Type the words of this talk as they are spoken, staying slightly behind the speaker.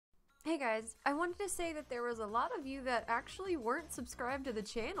Hey guys, I wanted to say that there was a lot of you that actually weren't subscribed to the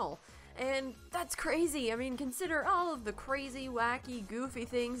channel, and that's crazy. I mean, consider all of the crazy, wacky, goofy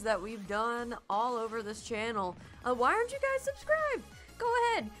things that we've done all over this channel. Why aren't you guys subscribed? Go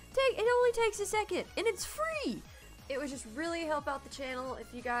ahead, it only takes a second, and it's free! It would just really help out the channel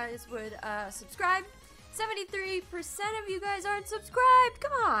if you guys would subscribe. 73% of you guys aren't subscribed!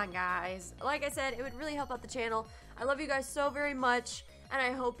 Come on, guys! Like I said, it would really help out the channel. I love you guys so very much. And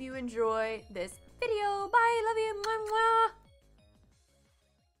I hope you enjoy this video. Bye, love you, mwah, mwah.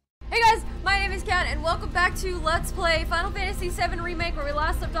 Hey guys, my name is Kat, and welcome back to Let's Play Final Fantasy VII Remake, where we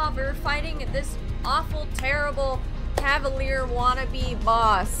last left off. We were fighting this awful, terrible Cavalier wannabe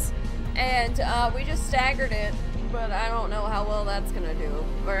boss, and we just staggered it, but I don't know how well that's gonna do.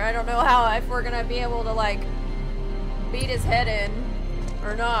 Or I don't know if we're gonna be able to, like, beat his head in,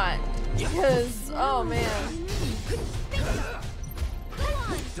 or not. Because, oh man.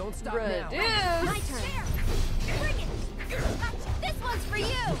 Don't stop Reduce. now. My turn. Bring it. This one's for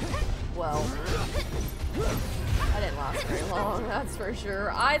you. Well, I didn't last very long, that's for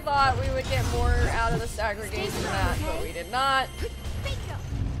sure. I thought we would get more out of the segregation than that, but we did not. Bingo.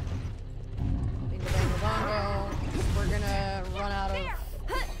 Bingo. We're gonna run out of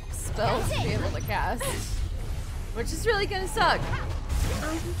spells to be able to cast, which is really gonna suck.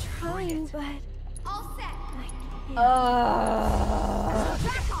 I'm trying, but all set. Back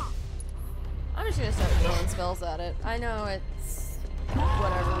off. I'm just gonna start throwing spells at it. I know it's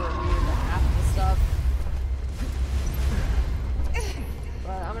whatever, we're immune to half the stuff.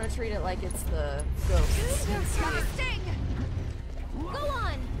 But I'm gonna treat it like it's the ghosts. Go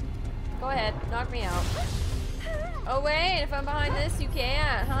on. Go ahead, knock me out. Oh wait, if I'm behind this, you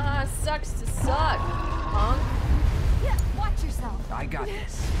can't. Haha, sucks to suck, punk. Watch yourself. I got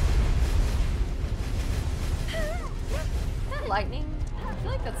this. Is that lightning? I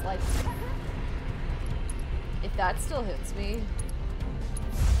feel like that's lightning. If that still hits me,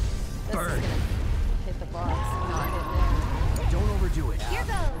 this is gonna hit the boss, not hit me. Don't overdo it. Here goes.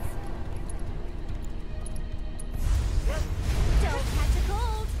 Don't catch a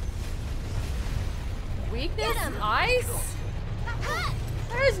cold. Weakness? Ice?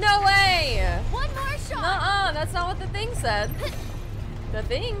 There's no way! One more shot. Nuh-uh, that's not what the thing said. The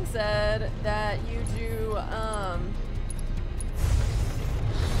thing said that you do,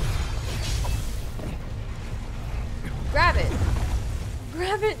 grab it.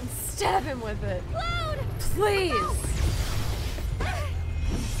 Grab it and stab him with it. Load. Please.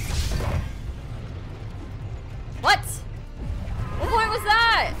 What? What point was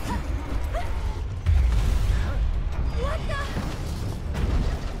that? What the?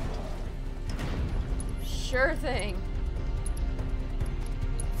 Sure thing.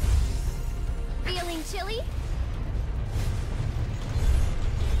 Feeling chilly?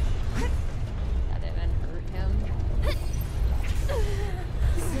 That didn't hurt him.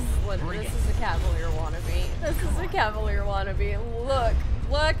 This is a Cavalier wannabe. This is a Cavalier wannabe.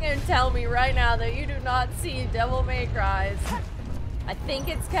 Look and tell me right now that you do not see Devil May Cry's. I think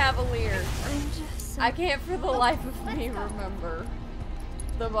it's Cavalier. I can't for the life of me remember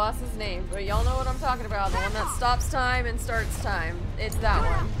the boss's name, but y'all know what I'm talking about. The one that stops time and starts time. It's that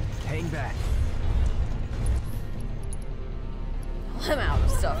one. Hang back. I'm out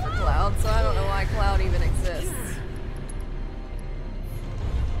of stuff for Cloud, so I don't know why Cloud even exists.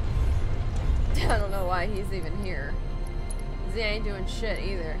 I don't know why he's even here. 'Cause he ain't doing shit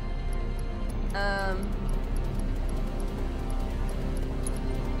either.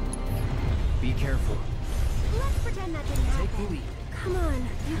 Be careful. Let's pretend that didn't happen. Take the lead. Come on,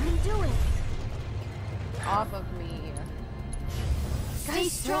 you can do it. Off of me. Stay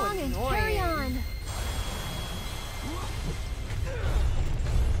strong and carry on.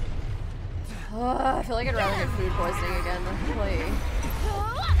 I feel like I'd rather get food poisoning again. Please.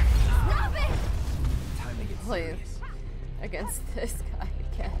 Stop it! Time to get Please. serious. Against this guy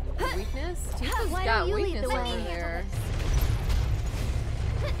again. Weakness? Tifa's Why got don't you lead weakness the over way? there.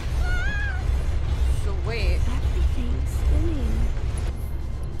 So wait. Everything's spinning.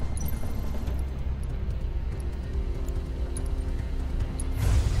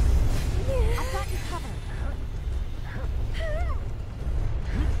 I've got you covered.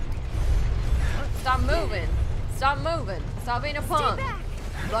 Stop moving. Stop moving. Stop being a punk. Stay back.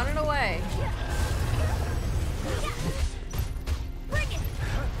 Running away. Bring it.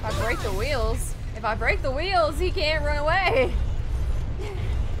 If I break the wheels, he can't run away.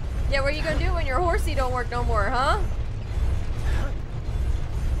 Yeah, what are you gonna do when your horsey don't work no more, huh?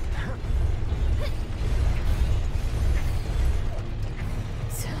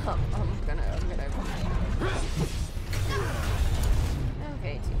 Stop. I'm gonna.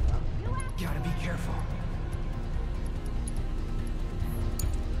 Okay, Tifa.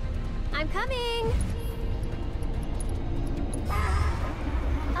 I'm coming.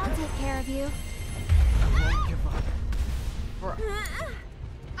 I'll take care of you. Don't give up. Bro.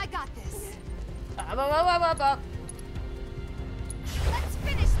 I got this. Up. Let's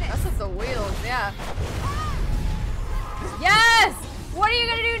finish this. That's just the wheels, yeah. Yes! What are you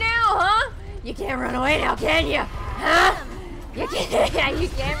gonna do now, huh? You can't run away now, can you? Huh? You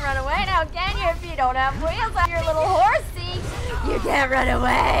can't run away now, can you? If you don't have wheels on your little horsey, you can't run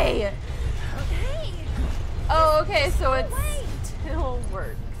away. Hey. Oh, okay, so it still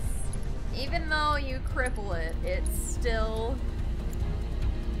works. Even though you cripple it, it still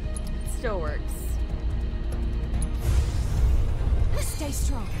works. Stay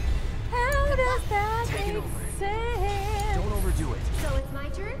strong. How does that Take it make over. sense? Don't overdo it. So it's my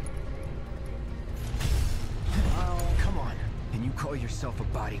turn? Oh, come on. And you call yourself a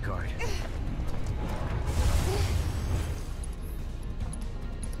bodyguard.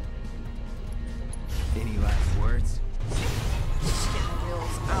 Any last words?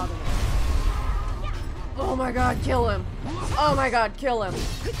 Wheels out of it. Oh my god, kill him. Oh my god, kill him.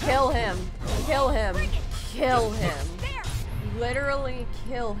 Kill him. Kill him. Kill him. Literally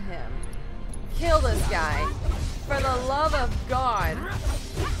kill him. Kill this guy. For the love of God.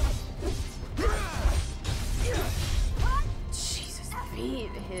 Jesus, beat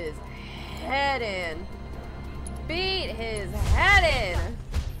his head in. Beat his head in.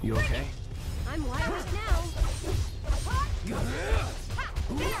 You okay? I'm wide awake now.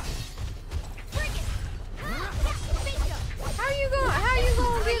 How you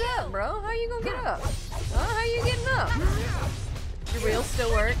gonna get up, bro? How you gonna get up? Huh? How you getting up? Your wheels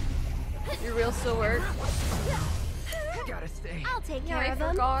still work. Your wheels still work. Gotta stay. I'll take Yeah, care I of him.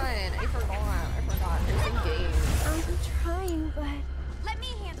 forgot. There's some games. I'm trying, but let me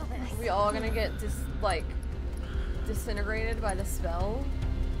handle this. We all gonna get disintegrated by the spell?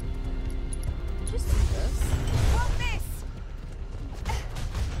 Just do this. Hold this.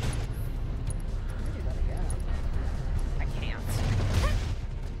 Where did I go? I can't.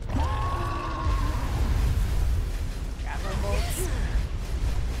 Grab bolts.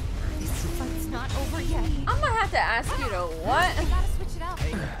 This fight's not over yet. I'm gonna have to ask you to what? I gotta switch it up.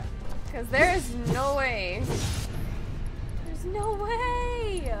 Because there's no way. There's no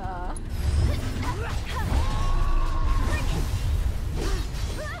way.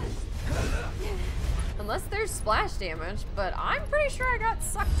 Unless there's splash damage, but I'm pretty sure I got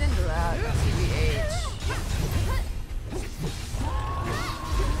sucked into that. TBH.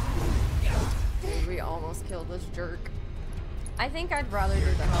 Dude, we almost killed this jerk. I think I'd rather do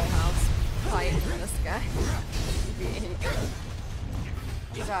the Hell House fight than this guy. TBH.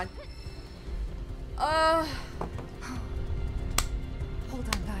 God. Hold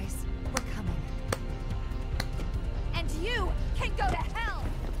on, guys. We're coming. And you can go to hell.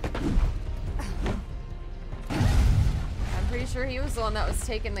 I'm pretty sure he was the one that was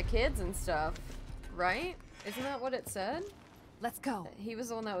taking the kids and stuff, right? Isn't that what it said? Let's go. He was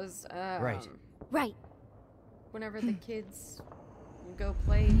the one that was, Right. Right. whenever the kids would go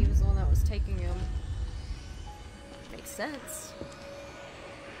play, he was the one that was taking them. Makes sense.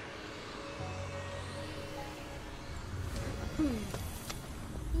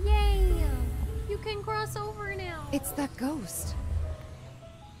 Yay! You can cross over now. It's that ghost.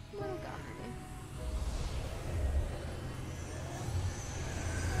 Little guy.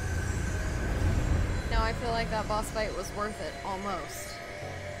 Now I feel like that boss fight was worth it. Almost.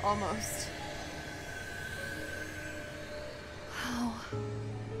 Almost. How?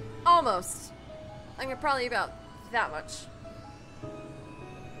 Almost. I mean, probably about that much.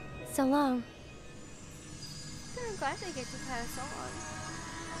 So long. I'm glad they get to pass on.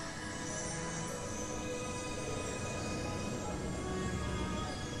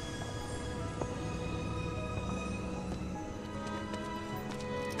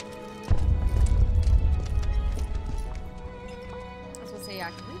 I was gonna say,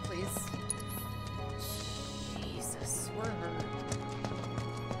 yeah, can we please? Jesus, we're hurt.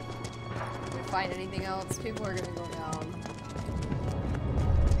 If we find anything else, people are gonna go down.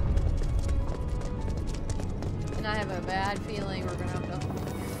 And I have a bad feeling we're gonna have to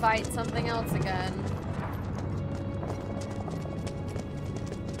fight something else again.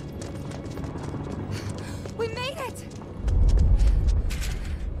 We made it!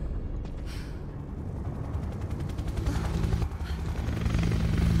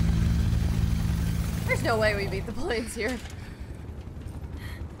 There's no way we beat the planes here.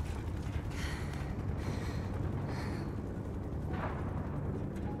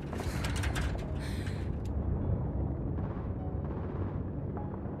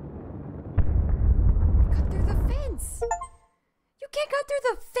 Cut through the fence! You can't cut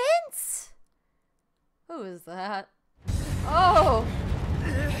through the fence! Who is that? Oh!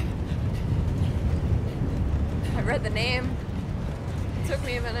 I read the name. It took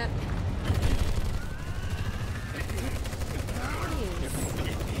me a minute.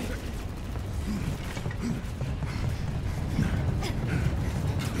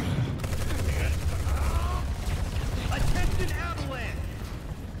 Attention, avalanche!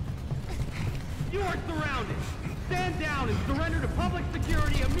 You are surrounded. Stand down and surrender to public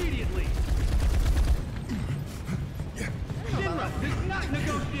security immediately. Shinra does not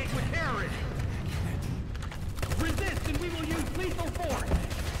negotiate with terrorists. Resist and we will use lethal force.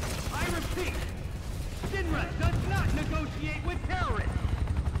 I repeat, Shinra does not negotiate with terrorists.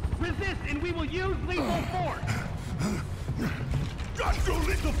 Resist and we will use lethal force. Got your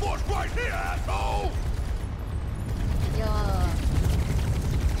lethal force right here, asshole! Yeah.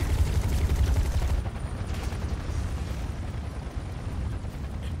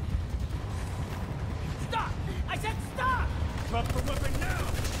 Stop! I said stop! Drop the weapon now!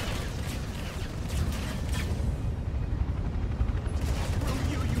 Screw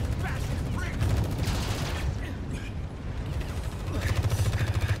you, you bastard prick!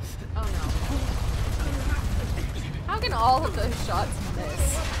 Oh no. How can all of those shots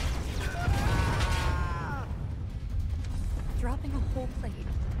miss? Dropping a whole plate.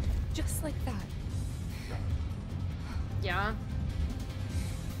 Just like that. Yeah.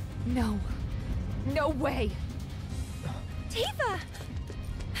 No. No way. Tifa!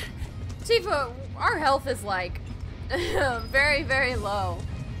 Tifa, our health is like very, very low.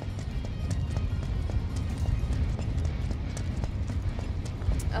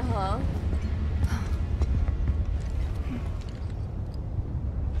 Uh-huh.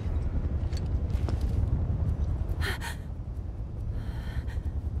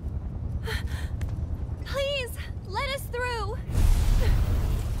 Please, let us through!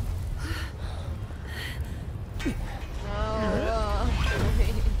 Oh,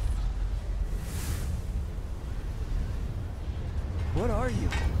 What are you?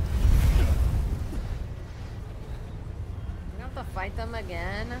 we have to fight them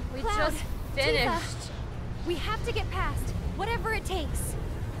again? We Cloud, just finished. Tifa, we have to get past, whatever it takes.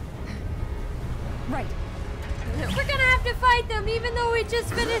 Right. We're gonna have to fight them even though we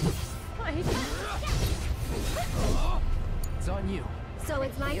just finished. It's on you. So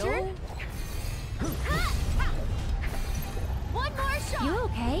it's my Heal? turn? One more shot! You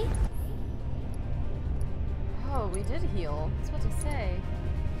okay? Oh, we did heal. I was about to say.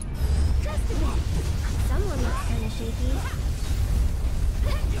 Just a bit. Someone looks kinda shaky.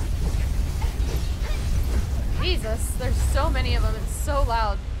 Jesus, there's so many of them. It's so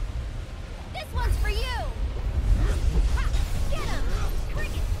loud. This one's for you! Ha! Get him!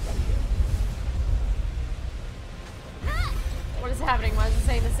 Bring it! Ha! What is happening? Why is it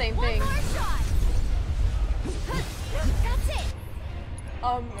saying the same One thing? more shot! Ha! That's it!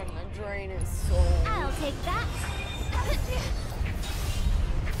 I'm gonna drain his soul. I'll take that.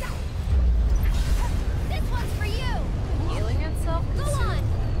 This one's for you. Healing itself? Go on.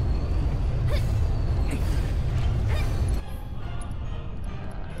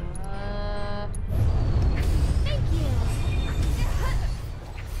 Thank you.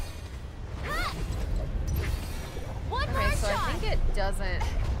 One more Okay, so shot. I think it doesn't. I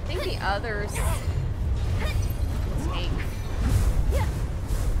think the others take.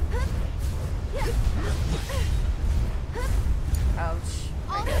 Ouch.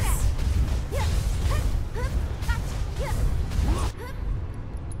 All I guess.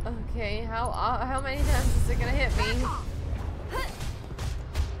 Okay, how many times is it gonna hit me?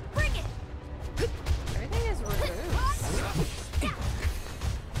 Bring it. Everything is reduced.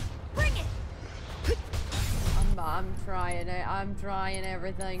 Bring it. I'm trying it. I'm trying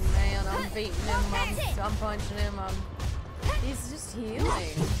everything, man. I'm beating him. I'm punching him. He's just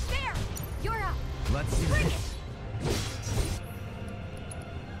healing. There. You're up. Let's see Bring this.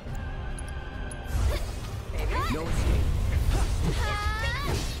 Maybe. No escape.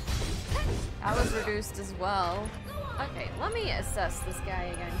 I was reduced as well. Okay, let me assess this guy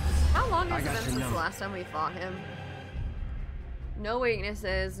again. How long has I it got been your since the number. last time we fought him? No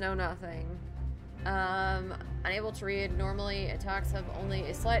weaknesses, no nothing. Unable to read. Normally, attacks have only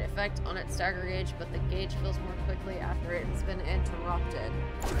a slight effect on its stagger gauge, but the gauge fills more quickly after it has been interrupted.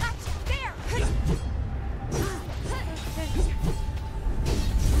 There.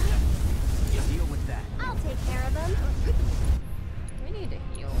 Deal with that. I'll take care of them. We need to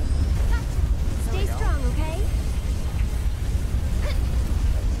heal. Stay strong, okay?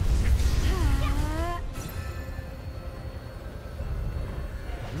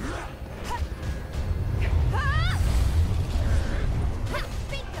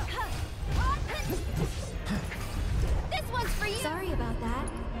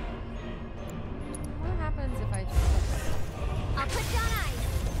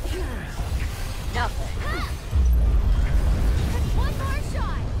 Nothing. One more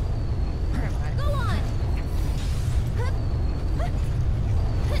shot. Where am I? Go on.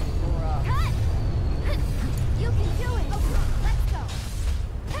 Bruh. Cut. You can do it. Let's go.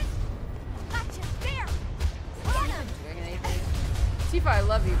 Gotcha. There. Get him. Doing anything. Tifa, I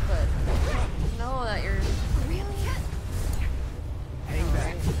love you, but know that you're Really? Hang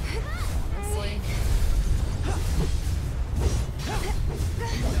back. honestly.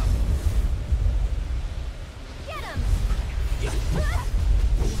 Get him.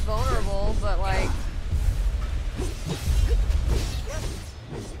 He's vulnerable, but like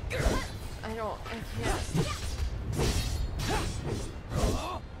I can't.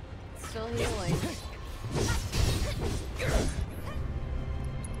 Still healing.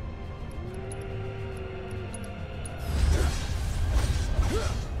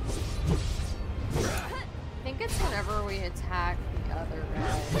 I think it's whenever we attack the other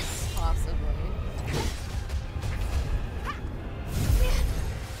guys, possibly.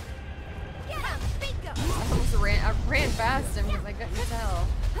 Get him. Bingo. I ran past him because I couldn't tell.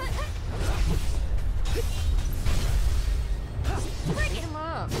 Bring him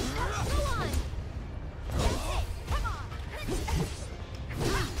up. Go on. That's it. Come on.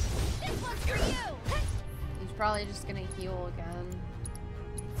 This one's for you. He's probably just gonna heal again.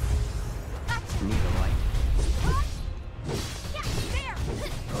 Gotcha. Need a light. Yeah, there.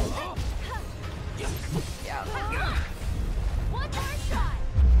 Yeah. One more shot.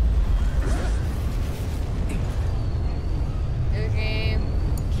 Good game.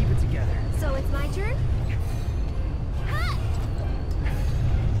 Keep it together. So it's my turn? Are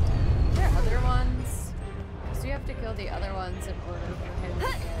there other ones? Because you have to kill the other ones in order for him to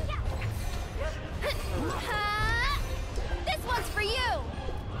get. This one's for you.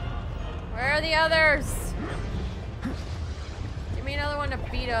 Where are the others? Give me another one to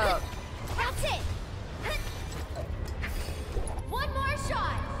beat up. That's it. One more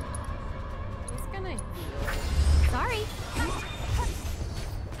shot. He's gonna heal. Sorry.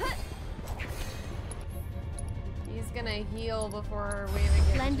 He's gonna heal before we even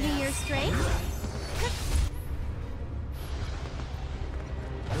get Lend a me chance. your strength.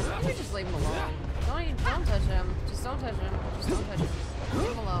 You just leave him alone. Don't touch him. Just don't touch him. Just don't touch him.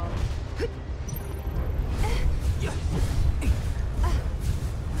 Leave him alone.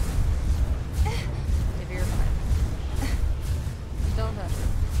 Maybe you're fine. Don't touch him.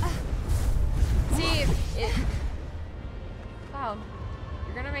 See, Cloud,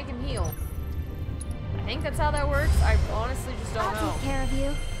 you're gonna make him heal. I think that's how that works. I honestly just don't know. I'll take care of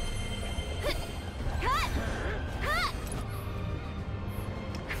you. Cut. Cut.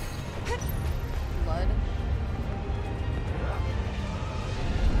 Blood.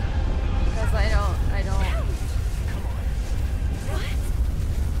 Because I don't. What?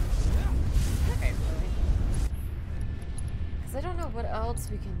 Okay, really. Because I don't know what else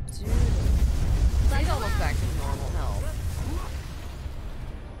we can do. He's almost back to normal health.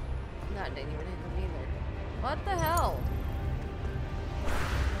 That didn't even hit him either. What the hell?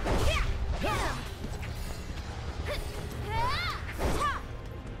 Yeah. Get him.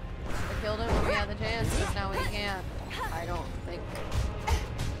 I killed him when we had the chance, but now we can't. I don't think.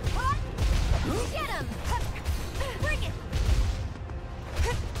 Get him. Bring it.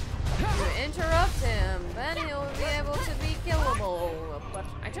 To interrupt him, then he'll be able to be killable. But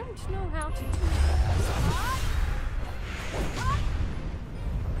I don't know how to do that.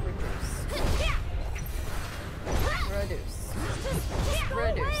 Reduce.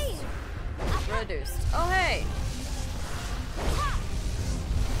 Reduced. Reduced. Oh, hey!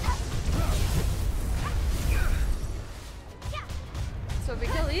 So if we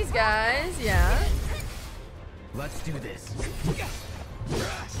kill these guys, yeah. Let's do this.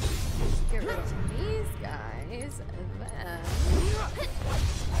 Get rid of these guys, and then...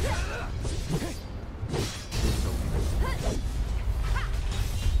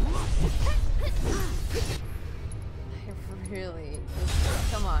 I really...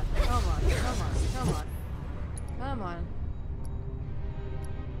 Come on, come on, come on, come on. Come on.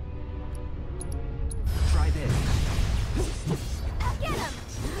 Try this. Get him.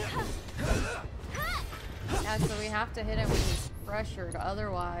 Yeah, so we have to hit him when he's pressured.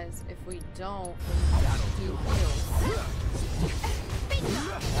 Otherwise, if we don't, then he heals.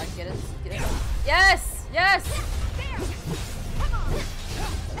 Get it? Get it? Yes! Yes! Come on.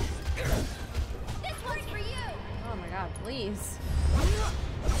 This one's for you. Oh my god, please.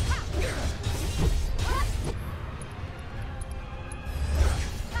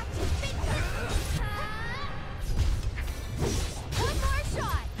 One more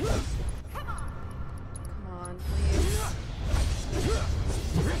shot. Come on. Come on, please.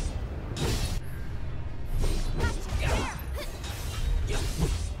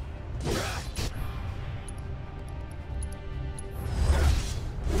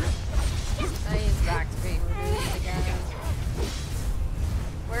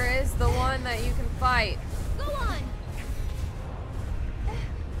 man that you can fight. Go on.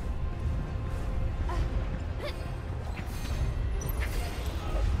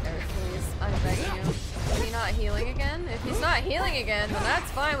 Eric, please, I beg you. Is he not healing again? If he's not healing again, then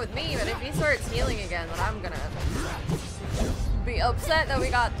that's fine with me, but if he starts healing again, then I'm gonna be upset that we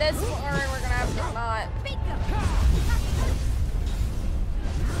got this far and we're gonna have to not.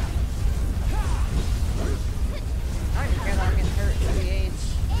 I don't care that I'm getting hurt, TBH.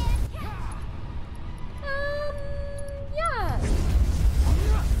 Yeah.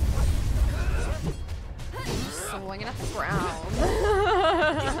 Swinging at the ground.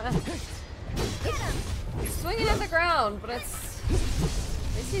 Swinging at the ground, but it's. At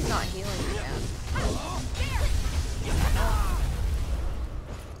least he's not healing again.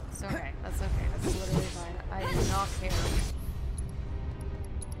 It's okay. That's okay. That's literally fine. I do not care.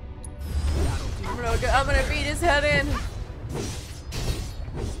 I'm gonna beat his head in.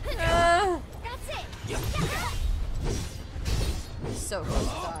 That's it. So close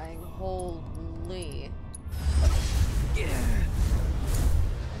to dying. Holy.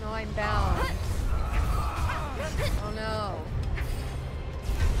 No, I'm down. Oh no.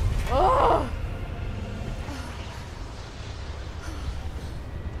 Oh!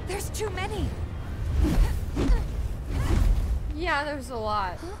 There's too many. Yeah, there's a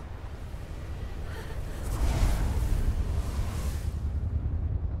lot.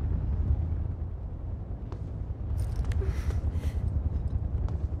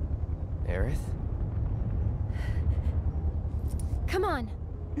 Aerith? Come on.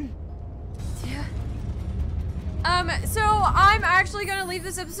 Yeah. So I'm actually gonna leave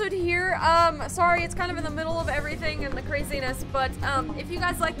this episode here. Sorry, it's kind of in the middle of everything and the craziness, but if you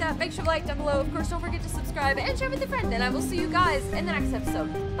guys like that, make sure to like down below. Of course, don't forget to subscribe and share with a friend, and I will see you guys in the next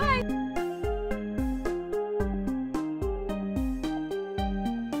episode. Bye!